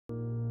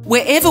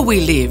Wherever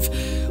we live,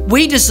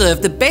 we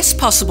deserve the best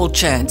possible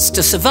chance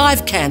to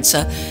survive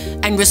cancer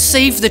and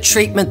receive the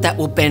treatment that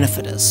will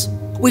benefit us.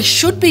 We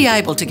should be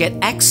able to get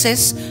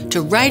access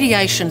to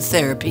radiation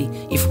therapy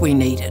if we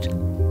need it.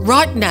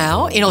 Right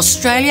now, in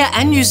Australia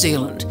and New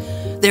Zealand,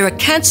 there are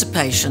cancer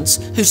patients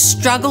who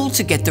struggle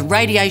to get the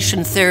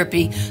radiation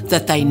therapy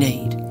that they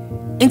need.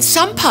 In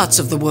some parts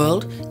of the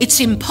world, it's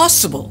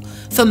impossible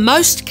for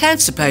most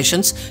cancer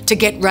patients to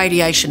get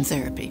radiation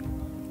therapy.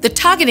 The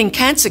Targeting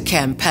Cancer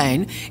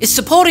campaign is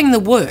supporting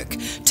the work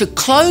to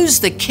close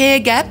the care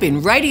gap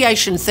in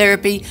radiation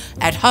therapy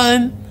at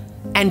home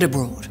and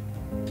abroad.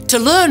 To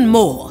learn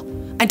more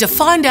and to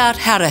find out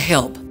how to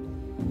help,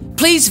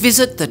 please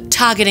visit the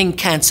Targeting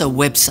Cancer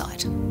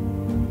website.